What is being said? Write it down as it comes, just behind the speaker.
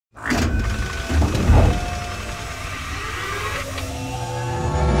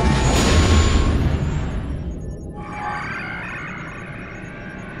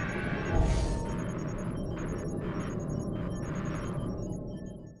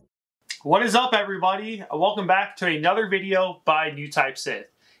What is up, everybody? Welcome back to another video by Newtype Sith.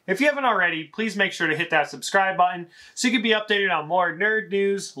 If you haven't already, please make sure to hit that subscribe button so you can be updated on more nerd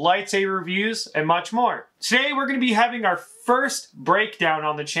news, lightsaber reviews, and much more. Today we're going to be having our first breakdown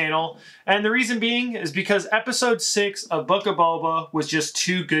on the channel, and the reason being is because episode 6 of Book of Boba was just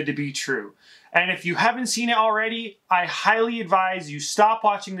too good to be true. And if you haven't seen it already, I highly advise you stop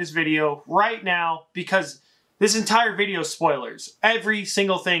watching this video right now because this entire video is spoilers. Every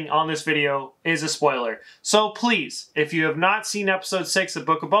single thing on this video is a spoiler. So please, if you have not seen episode 6 of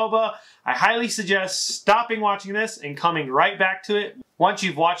Book of Boba, I highly suggest stopping watching this and coming right back to it once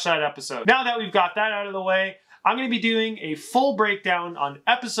you've watched that episode. Now that we've got that out of the way, I'm going to be doing a full breakdown on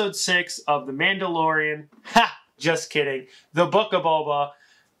episode 6 of The Mandalorian. Ha! Just kidding. The Book of Boba,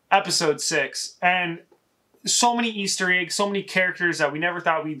 episode 6. And so many Easter eggs, so many characters that we never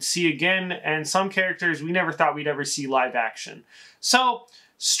thought we'd see again, and some characters we never thought we'd ever see live action. So,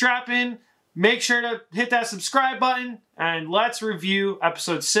 strap in, make sure to hit that subscribe button, and let's review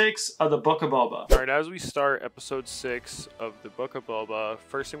episode 6 of the Book of Boba. Alright, as we start episode 6 of the Book of Boba,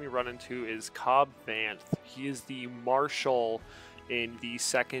 first thing we run into is Cobb Vanth. He is the Marshal in the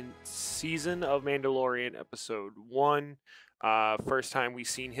second season of Mandalorian, episode 1. First time we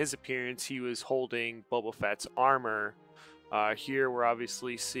seen his appearance, he was holding Boba Fett's armor. Here we're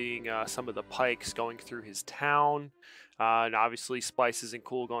obviously seeing some of the pikes going through his town, and obviously Spice isn't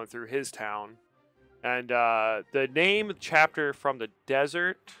cool going through his town. And the name chapter from the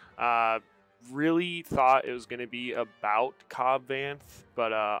desert, really thought it was going to be about Cobb Vanth,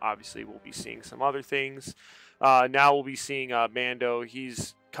 but obviously we'll be seeing some other things. Now we'll be seeing Mando.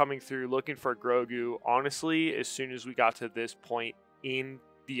 He's coming through looking for Grogu. Honestly, as soon as we got to this point in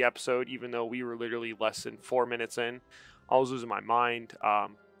the episode, even though we were literally less than 4 minutes in, I was losing my mind.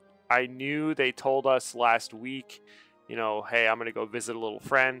 I knew they told us last week, you know, hey, I'm gonna go visit a little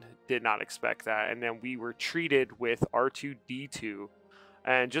friend. Did not expect that. And then we were treated with R2-D2,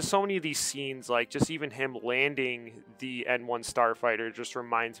 and just so many of these scenes, like just even him landing the N1 starfighter, just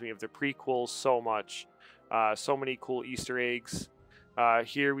reminds me of the prequels so much. So many cool Easter eggs.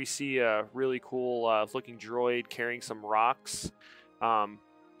 Here we see a really cool looking droid carrying some rocks.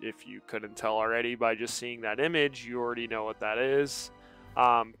 If you couldn't tell already by just seeing that image, you already know what that is.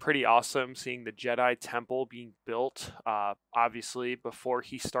 Pretty awesome seeing the Jedi Temple being built, obviously before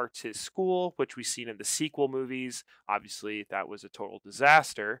he starts his school, which we've seen in the sequel movies. Obviously that was a total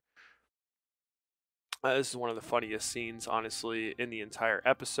disaster. This is one of the funniest scenes, honestly, in the entire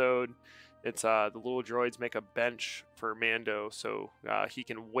episode. It's the little droids make a bench for Mando so he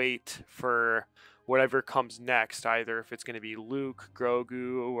can wait for whatever comes next, either if it's going to be Luke,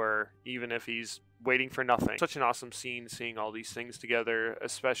 Grogu, or even if he's waiting for nothing. Such an awesome scene seeing all these things together,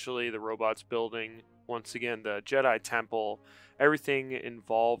 especially the robots building, once again, the Jedi Temple, everything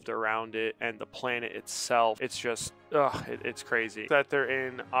involved around it, and the planet itself. It's just, it's crazy. That they're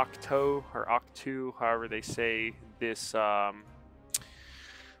in Octo, or Octu, however they say this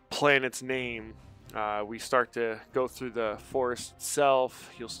planet's name. We start to go through the forest itself.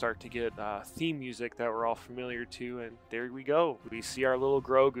 You'll start to get theme music that we're all familiar to, and there we go. We see our little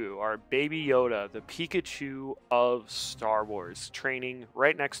Grogu, our baby Yoda, the Pikachu of Star Wars, training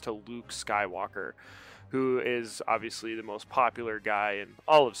right next to Luke Skywalker, who is obviously the most popular guy in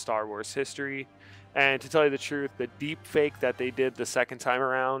all of Star Wars history. And to tell you the truth, the deep fake that they did the second time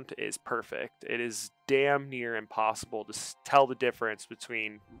around is perfect. It is damn near impossible to tell the difference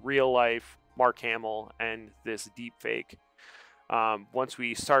between real life Mark Hamill and this deep fake. Once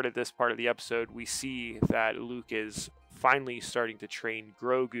we started this part of the episode, we see that Luke is finally starting to train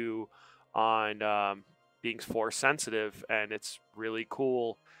Grogu on being Force sensitive, and it's really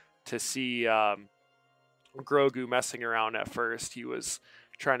cool to see Grogu messing around at first. He was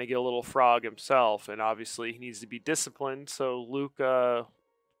trying to get a little frog himself, and obviously he needs to be disciplined, so Luke,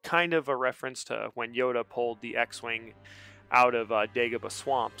 kind of a reference to when Yoda pulled the X-Wing out of Dagobah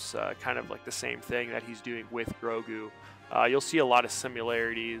swamps, kind of like the same thing that he's doing with Grogu. You'll see a lot of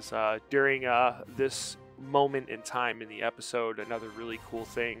similarities during this moment in time in the episode. Another really cool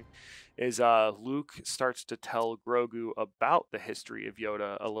thing is Luke starts to tell Grogu about the history of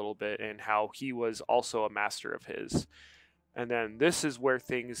Yoda a little bit and how he was also a master of his. And then this is where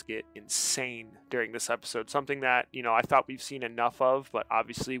things get insane during this episode. Something that, you know, I thought we've seen enough of, but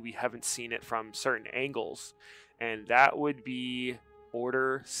obviously we haven't seen it from certain angles. And that would be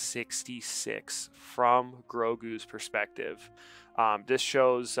Order 66 from Grogu's perspective. This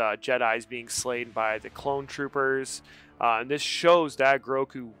shows Jedis being slain by the clone troopers. And this shows that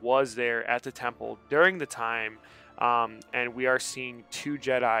Grogu was there at the temple during the time. And we are seeing 2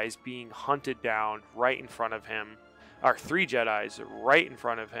 Jedis being hunted down right in front of him. Or 3 Jedis right in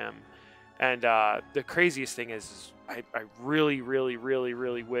front of him. And the craziest thing is I really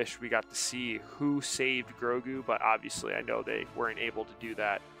wish we got to see who saved Grogu, but obviously I know they weren't able to do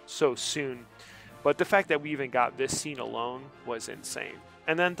that so soon. But the fact that we even got this scene alone was insane.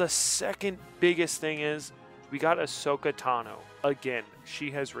 And then the second biggest thing is we got Ahsoka Tano. Again,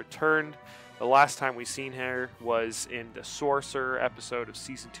 she has returned. The last time we seen her was in the Sorcerer episode of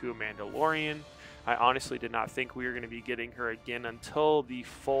Season 2 of Mandalorian. I honestly did not think we were going to be getting her again until the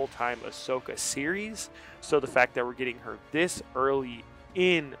full-time Ahsoka series. So the fact that we're getting her this early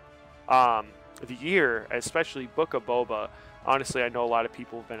in the year, especially Book of Boba, honestly, I know a lot of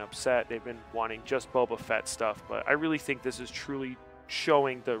people have been upset. They've been wanting just Boba Fett stuff, but I really think this is truly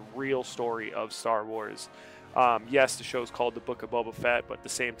showing the real story of Star Wars. Yes, the show is called The Book of Boba Fett, but at the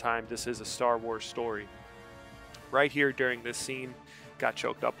same time, this is a Star Wars story. Right here during this scene, got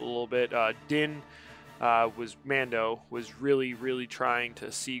choked up a little bit. Mando was really trying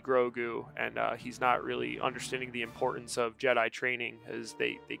to see Grogu, and he's not really understanding the importance of Jedi training, as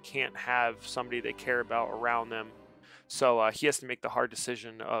they can't have somebody they care about around them. So he has to make the hard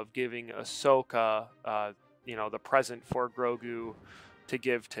decision of giving Ahsoka, the present for Grogu to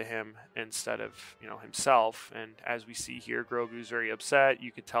give to him instead of, himself. And as we see here, Grogu's very upset.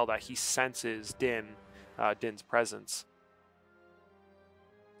 You can tell that he senses Din's presence.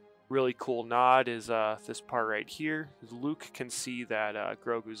 Really cool nod is this part right here. Luke can see that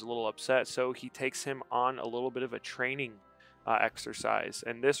Grogu's a little upset, so he takes him on a little bit of a training exercise.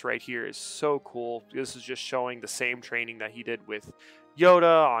 And this right here is so cool. This is just showing the same training that he did with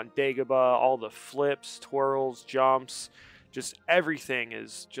Yoda on Dagobah. All the flips, twirls, jumps, just everything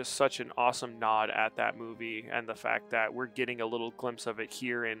is just such an awesome nod at that movie. And the fact that we're getting a little glimpse of it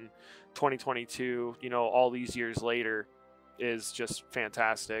here in 2022, all these years later, is just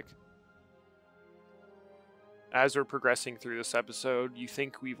fantastic. As we're progressing through this episode, you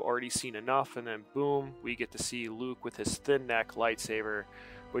think we've already seen enough, and then boom, we get to see Luke with his thin neck lightsaber,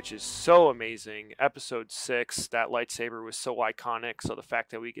 which is so amazing. Episode 6, that lightsaber was so iconic, so the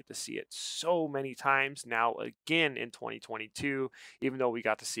fact that we get to see it so many times now again in 2022, even though we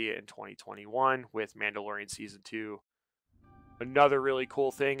got to see it in 2021 with Mandalorian Season 2. Another really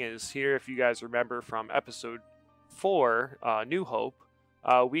cool thing is here, if you guys remember from episode 4, New Hope,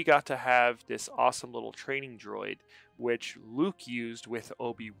 we got to have this awesome little training droid, which Luke used with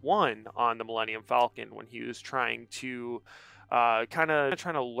Obi-Wan on the Millennium Falcon when he was trying to trying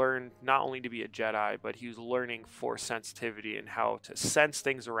to learn not only to be a Jedi, but he was learning Force sensitivity and how to sense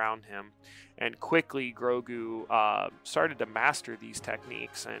things around him. And quickly, Grogu started to master these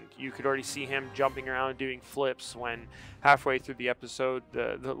techniques, and you could already see him jumping around doing flips when halfway through the episode,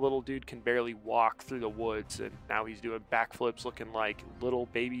 the little dude can barely walk through the woods, and now he's doing backflips looking like little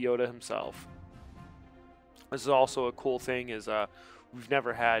baby Yoda himself. This is also a cool thing is we've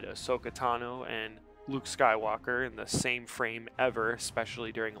never had Ahsoka Tano and Luke Skywalker in the same frame ever,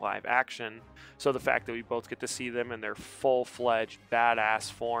 especially during live action. So the fact that we both get to see them in their full-fledged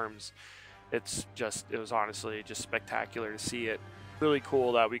badass forms, it was honestly just spectacular to see it. Really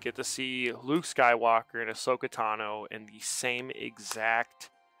cool that we get to see Luke Skywalker and Ahsoka Tano in the same exact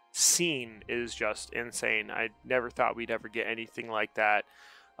scene is just insane. I never thought we'd ever get anything like that.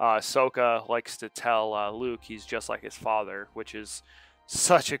 Ahsoka likes to tell Luke he's just like his father, which is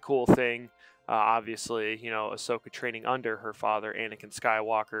such a cool thing. Obviously, Ahsoka training under her father, Anakin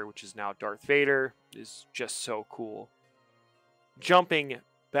Skywalker, which is now Darth Vader, is just so cool. Jumping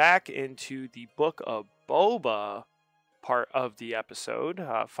back into the Book of Boba part of the episode,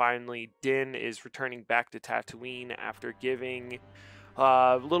 finally Din is returning back to Tatooine after giving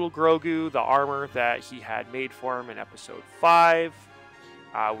little Grogu the armor that he had made for him in episode 5.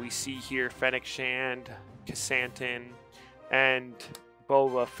 We see here Fennec Shand, Kasantin, and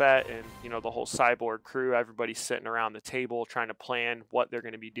Boba Fett and, the whole cyborg crew. Everybody's sitting around the table trying to plan what they're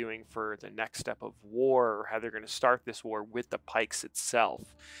going to be doing for the next step of war, or how they're going to start this war with the Pikes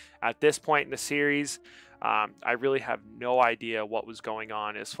itself. At this point in the series, I really have no idea what was going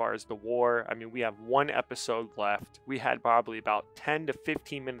on as far as the war. I mean, we have one episode left. We had probably about 10 to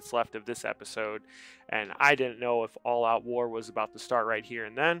 15 minutes left of this episode, and I didn't know if all-out war was about to start right here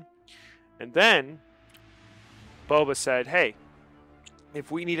and then. And then Boba said, hey, if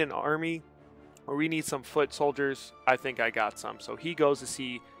we need an army or we need some foot soldiers, I think I got some. So he goes to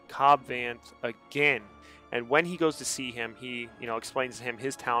see Cobb Vanth again. And when he goes to see him, he, explains to him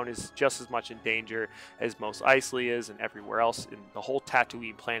his town is just as much in danger as Mos Eisley is, and everywhere else. And the whole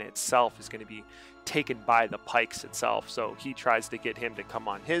Tatooine planet itself is going to be taken by the Pikes itself. So he tries to get him to come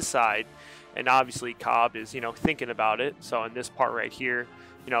on his side. And obviously Cobb is, thinking about it. So in this part right here,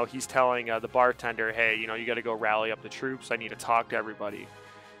 he's telling the bartender, hey, you got to go rally up the troops. I need to talk to everybody.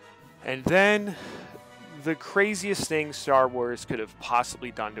 And then the craziest thing Star Wars could have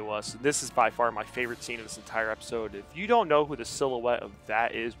possibly done to us, and this is by far my favorite scene of this entire episode. If you don't know who the silhouette of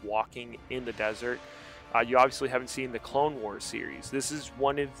that is walking in the desert, you obviously haven't seen the Clone Wars series. This is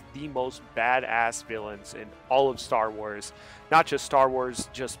one of the most badass villains in all of Star Wars. Not just Star Wars,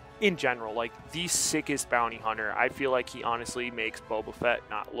 just in general. Like, the sickest bounty hunter. I feel like he honestly makes Boba Fett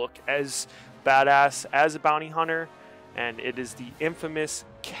not look as badass as a bounty hunter. And it is the infamous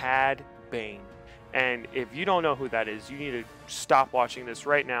Cad Bane. And if you don't know who that is, you need to stop watching this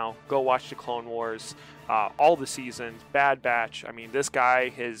right now. Go watch the Clone Wars, all the seasons, Bad Batch. I mean, this guy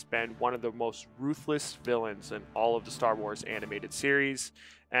has been one of the most ruthless villains in all of the Star Wars animated series.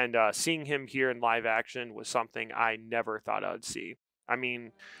 And seeing him here in live action was something I never thought I'd see. I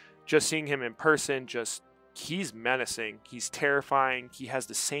mean, just seeing him in person, he's menacing. He's terrifying. He has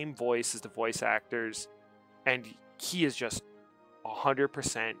the same voice as the voice actors. And he is just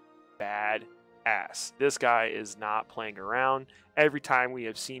 100% bad ass. This guy is not playing around. Every time we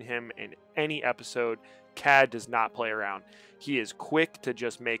have seen him in any episode, Cad does not play around. He is quick to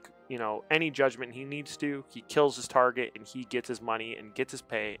just make, any judgment he needs to. He kills his target and he gets his money and gets his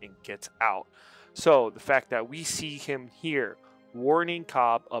pay and gets out. So the fact that we see him here warning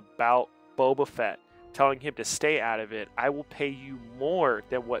Cobb about Boba Fett, telling him to stay out of it, I will pay you more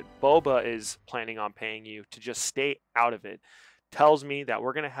than what Boba is planning on paying you to just stay out of it, tells me that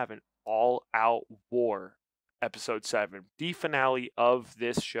we're going to have an all-out war. Episode 7, the finale of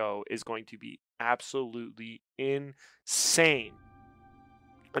this show, is going to be absolutely insane.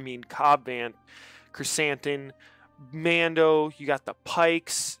 I mean, Cobb Vanth, Chrysanthemum, Mando, you got the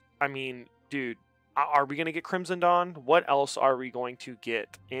Pikes. I mean, dude, are we going to get Crimson Dawn? What else are we going to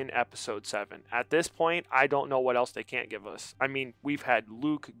get in episode 7? At this point, I don't know what else they can't give us. I mean, we've had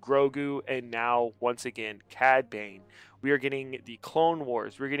Luke, Grogu, and now, once again, Cad Bane. We are getting the Clone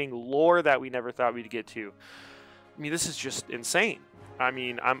Wars. We're getting lore that we never thought we'd get to. I mean, this is just insane. I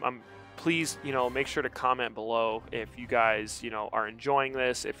mean, I'm please, make sure to comment below if you guys, are enjoying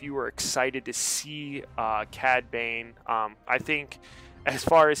this, if you were excited to see Cad Bane. I think as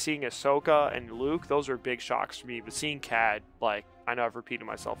far as seeing Ahsoka and Luke, those are big shocks for me. But seeing Cad, I know I've repeated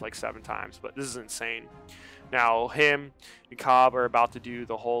myself like 7 times, but this is insane. Now, him and Cobb are about to do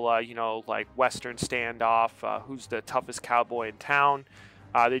the whole, Western standoff. Who's the toughest cowboy in town?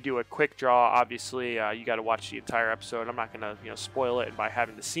 They do a quick draw. Obviously, you got to watch the entire episode. I'm not going to, spoil it by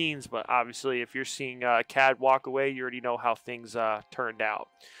having the scenes. But obviously, if you're seeing Cad walk away, you already know how things turned out.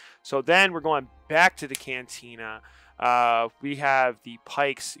 So then we're going back to the cantina. We have the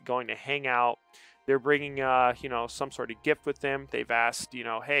Pikes going to hang out. They're bringing, some sort of gift with them. They've asked,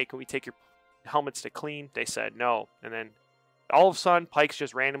 hey, can we take your helmets to clean? They said no. And then all of a sudden, Pikes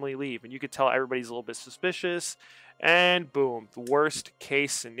just randomly leave. And you could tell everybody's a little bit suspicious. And boom, the worst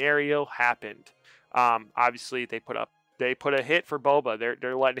case scenario happened. Obviously, they put a hit for Boba.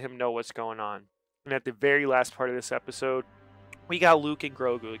 They're letting him know what's going on. And at the very last part of this episode, we got Luke and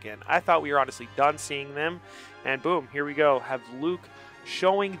Grogu again. I thought we were honestly done seeing them. And boom, here we go. Have Luke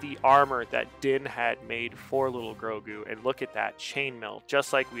showing the armor that Din had made for little Grogu. And look at that chainmail,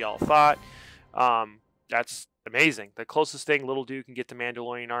 just like we all thought. That's amazing. The closest thing little dude can get to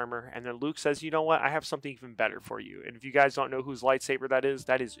Mandalorian armor. And then Luke says, you know what? I have something even better for you. And if you guys don't know whose lightsaber that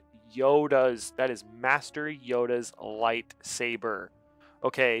is Yoda's. That is Master Yoda's lightsaber.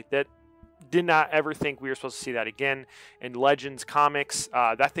 Okay, that did not ever think we were supposed to see that again. In Legends comics,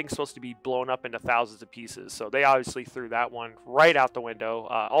 that thing's supposed to be blown up into thousands of pieces. So they obviously threw that one right out the window.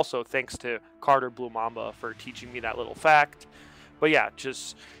 Also, thanks to Carter Blue Mamba for teaching me that little fact. But yeah,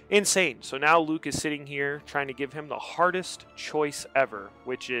 just insane. So now Luke is sitting here trying to give him the hardest choice ever,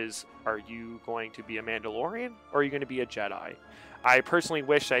 which is, are you going to be a Mandalorian or are you going to be a Jedi? I personally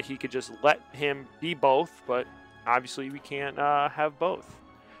wish that he could just let him be both, but obviously we can't have both.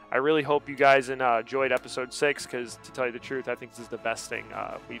 I really hope you guys enjoyed episode 6, because to tell you the truth, I think this is the best thing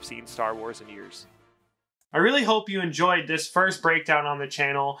we've seen Star Wars in years. I really hope you enjoyed this first breakdown on the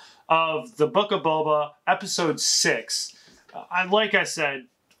channel of the Book of Boba, episode 6. Like I said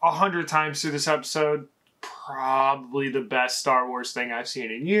 100 times through this episode, probably the best Star Wars thing I've seen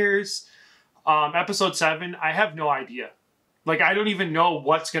in years. Episode 7, I have no idea. I don't even know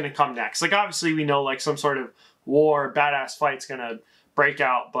what's going to come next. Obviously we know, some sort of war, badass fight's going to break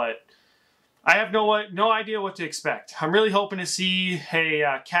out, but I have no idea what to expect. I'm really hoping to see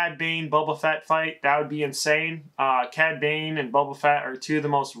a Cad Bane Boba Fett fight. That would be insane. Cad Bane and Boba Fett are two of the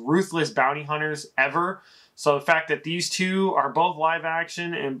most ruthless bounty hunters ever. So the fact that these two are both live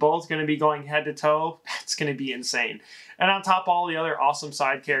action and both going to be going head to toe, that's going to be insane. And on top of all the other awesome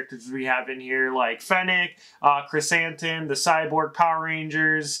side characters we have in here, like Fennec, Chrysanthemum, the Cyborg Power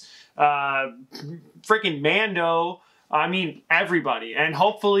Rangers, freaking Mando. I mean, everybody. And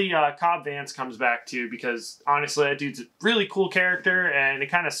hopefully Cobb Vanth comes back too, because honestly, that dude's a really cool character, and it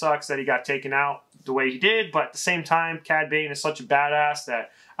kind of sucks that he got taken out the way he did, but at the same time, Cad Bane is such a badass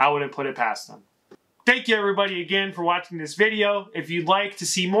that I wouldn't put it past him. Thank you everybody again for watching this video. If you'd like to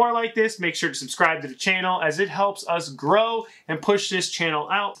see more like this, make sure to subscribe to the channel, as it helps us grow and push this channel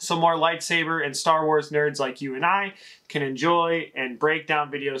out so more lightsaber and Star Wars nerds like you and I can enjoy and break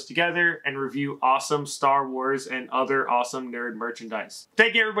down videos together and review awesome Star Wars and other awesome nerd merchandise.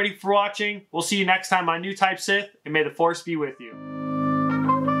 Thank you everybody for watching. We'll see you next time on Newtype Sith, and may the Force be with you.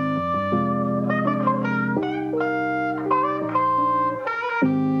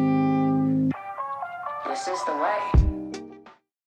 This is the way.